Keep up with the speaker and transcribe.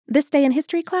This Day in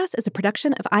History class is a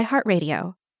production of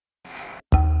iHeartRadio.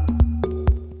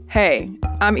 Hey,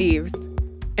 I'm Eves,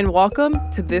 and welcome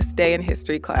to This Day in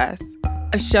History class,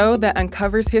 a show that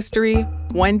uncovers history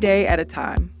one day at a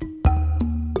time.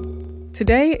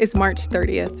 Today is March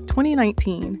 30th,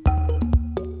 2019.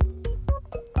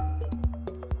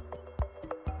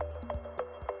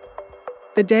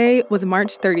 The day was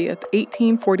March 30th,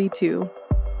 1842.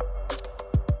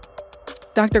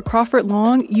 Dr. Crawford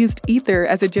Long used ether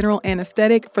as a general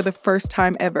anesthetic for the first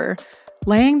time ever,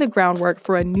 laying the groundwork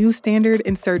for a new standard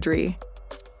in surgery.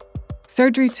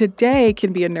 Surgery today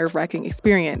can be a nerve-wracking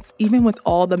experience, even with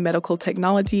all the medical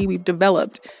technology we've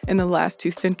developed in the last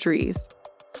 2 centuries.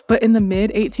 But in the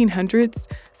mid-1800s,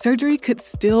 surgery could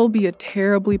still be a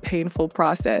terribly painful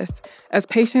process, as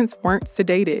patients weren't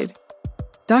sedated.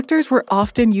 Doctors were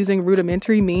often using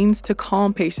rudimentary means to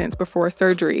calm patients before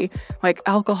surgery, like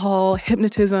alcohol,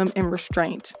 hypnotism, and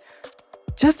restraint.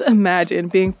 Just imagine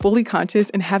being fully conscious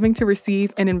and having to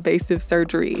receive an invasive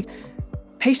surgery.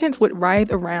 Patients would writhe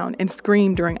around and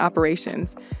scream during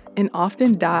operations, and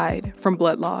often died from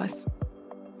blood loss.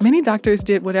 Many doctors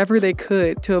did whatever they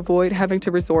could to avoid having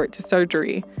to resort to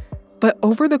surgery. But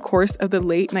over the course of the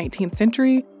late 19th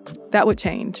century, that would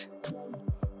change.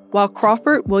 While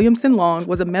Crawford Williamson Long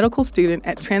was a medical student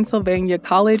at Transylvania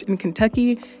College in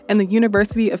Kentucky and the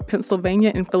University of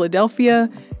Pennsylvania in Philadelphia,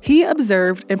 he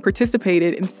observed and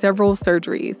participated in several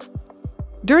surgeries.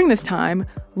 During this time,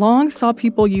 Long saw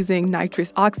people using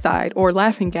nitrous oxide or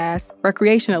laughing gas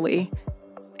recreationally.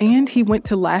 And he went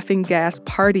to laughing gas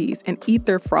parties and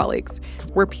ether frolics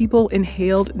where people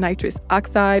inhaled nitrous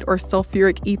oxide or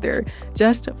sulfuric ether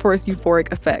just for its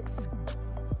euphoric effects.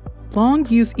 Long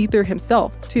used ether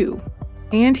himself, too,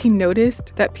 and he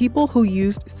noticed that people who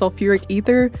used sulfuric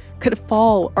ether could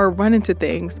fall or run into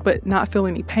things but not feel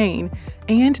any pain,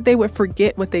 and they would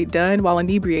forget what they'd done while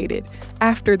inebriated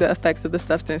after the effects of the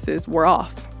substances wore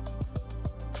off.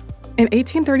 In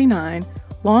 1839,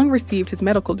 Long received his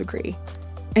medical degree,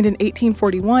 and in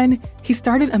 1841, he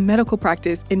started a medical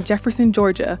practice in Jefferson,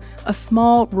 Georgia, a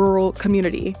small rural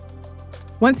community.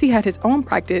 Once he had his own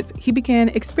practice, he began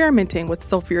experimenting with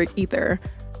sulfuric ether.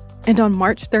 And on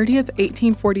March 30th,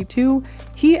 1842,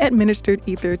 he administered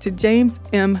ether to James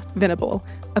M. Venable,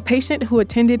 a patient who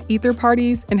attended ether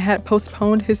parties and had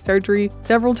postponed his surgery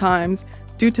several times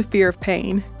due to fear of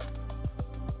pain.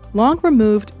 Long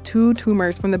removed 2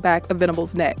 tumors from the back of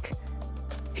Venable's neck.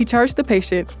 He charged the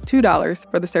patient $2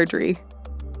 for the surgery.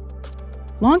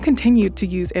 Long continued to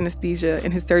use anesthesia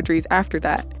in his surgeries after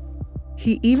that.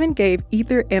 He even gave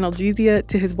ether analgesia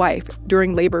to his wife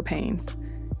during labor pains.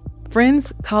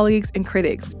 Friends, colleagues, and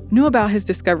critics knew about his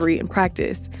discovery and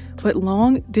practice, but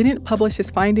Long didn't publish his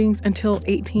findings until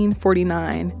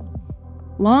 1849.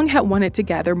 Long had wanted to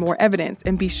gather more evidence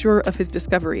and be sure of his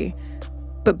discovery.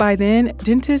 But by then,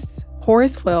 dentists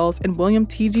Horace Wells and William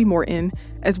T.G. Morton,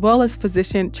 as well as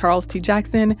physician Charles T.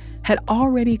 Jackson, had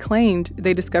already claimed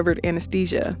they discovered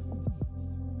anesthesia.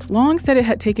 Long said it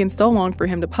had taken so long for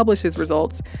him to publish his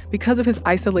results because of his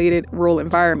isolated rural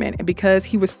environment and because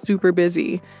he was super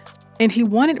busy. And he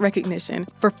wanted recognition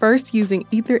for first using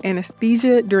ether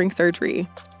anesthesia during surgery.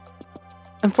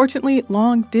 Unfortunately,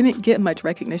 Long didn't get much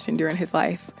recognition during his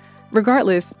life.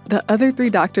 Regardless, the other 3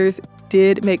 doctors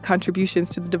did make contributions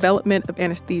to the development of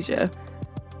anesthesia.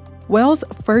 Wells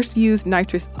first used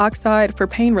nitrous oxide for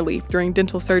pain relief during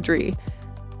dental surgery.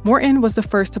 Morton was the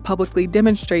first to publicly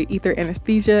demonstrate ether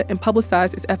anesthesia and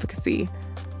publicize its efficacy.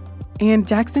 And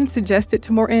Jackson suggested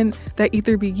to Morton that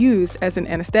ether be used as an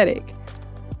anesthetic.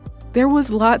 There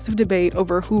was lots of debate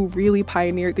over who really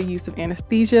pioneered the use of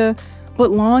anesthesia,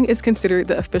 but Long is considered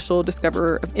the official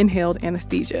discoverer of inhaled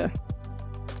anesthesia.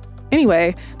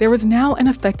 Anyway, there was now an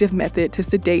effective method to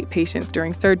sedate patients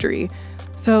during surgery,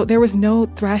 so there was no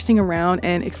thrashing around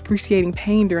and excruciating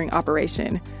pain during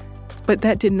operation. But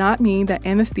that did not mean that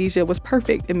anesthesia was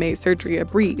perfect and made surgery a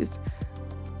breeze.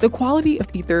 The quality of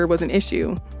ether was an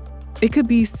issue. It could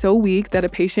be so weak that a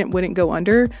patient wouldn't go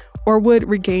under or would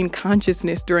regain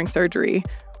consciousness during surgery,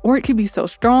 or it could be so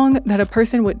strong that a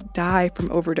person would die from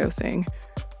overdosing.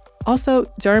 Also,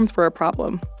 germs were a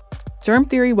problem. Germ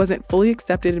theory wasn't fully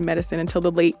accepted in medicine until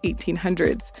the late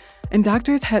 1800s, and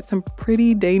doctors had some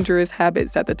pretty dangerous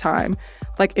habits at the time,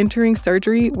 like entering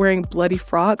surgery wearing bloody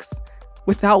frocks,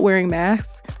 without wearing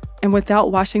masks, and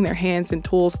without washing their hands and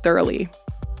tools thoroughly.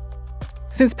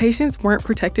 Since patients weren't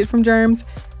protected from germs,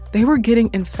 they were getting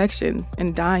infections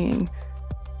and dying.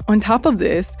 On top of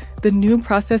this, the new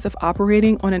process of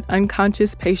operating on an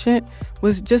unconscious patient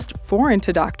was just foreign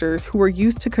to doctors who were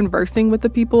used to conversing with the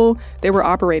people they were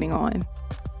operating on.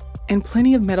 and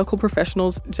plenty of medical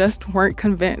professionals just weren't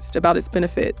convinced about its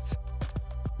benefits.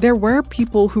 There were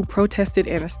people who protested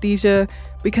anesthesia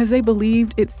because they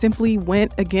believed it simply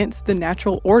went against the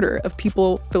natural order of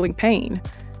people feeling pain.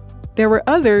 There were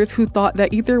others who thought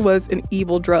that ether was an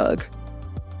evil drug.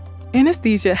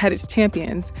 Anesthesia had its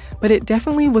champions, but it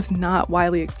definitely was not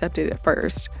widely accepted at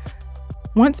first.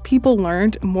 Once people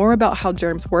learned more about how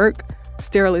germs work,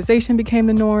 sterilization became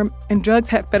the norm, and drugs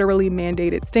had federally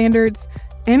mandated standards,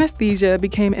 anesthesia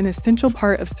became an essential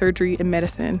part of surgery and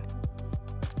medicine.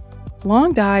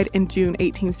 Long died in June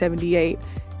 1878,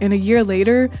 and a year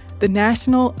later, the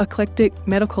National Eclectic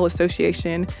Medical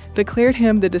Association declared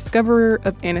him the discoverer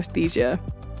of anesthesia.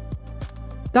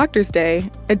 Doctors' Day,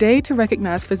 a day to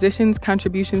recognize physicians'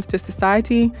 contributions to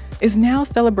society, is now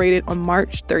celebrated on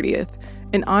March 30th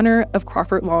in honor of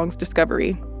Crawford Long's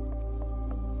discovery.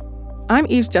 I'm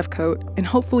Eve Jeffcoat, and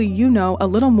hopefully you know a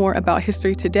little more about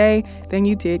history today than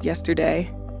you did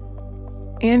yesterday.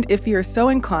 And if you're so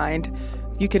inclined,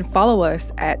 you can follow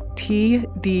us at TDIHC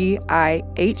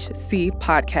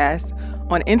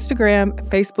Podcast on Instagram,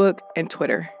 Facebook, and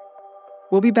Twitter.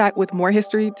 We'll be back with more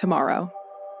history tomorrow.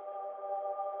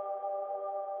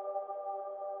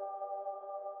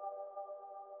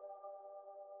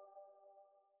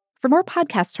 For more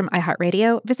podcasts from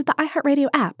iHeartRadio, visit the iHeartRadio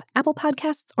app, Apple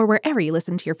Podcasts, or wherever you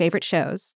listen to your favorite shows.